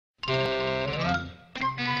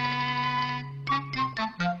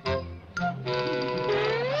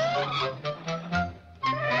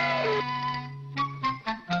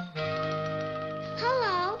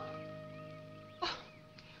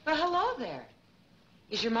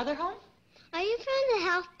Is your mother home? Are you from the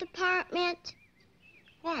health department?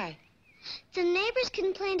 Why? Some neighbors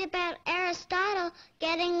complained about Aristotle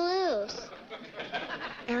getting loose.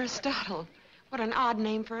 Aristotle? What an odd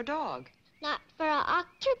name for a dog. Not for an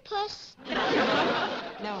octopus.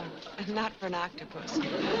 No, not for an octopus.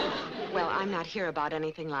 Well, I'm not here about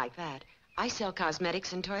anything like that. I sell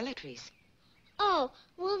cosmetics and toiletries. Oh,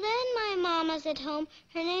 well then my mama's at home.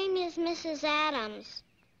 Her name is Mrs. Addams.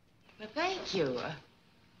 Well, thank you.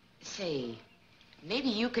 Say, maybe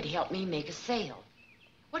you could help me make a sale.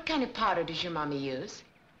 What kind of powder does your mommy use?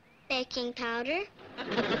 Baking powder.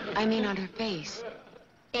 I mean on her face.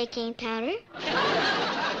 Baking powder.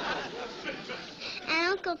 And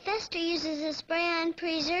Uncle Fester uses a spray-on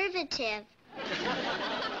preservative.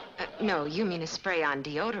 No, you mean a spray-on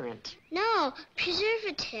deodorant. No,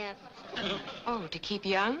 preservative. Oh, to keep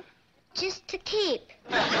young? Just to keep.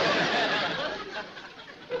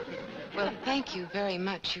 Well, thank you very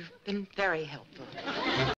much. You've been very helpful.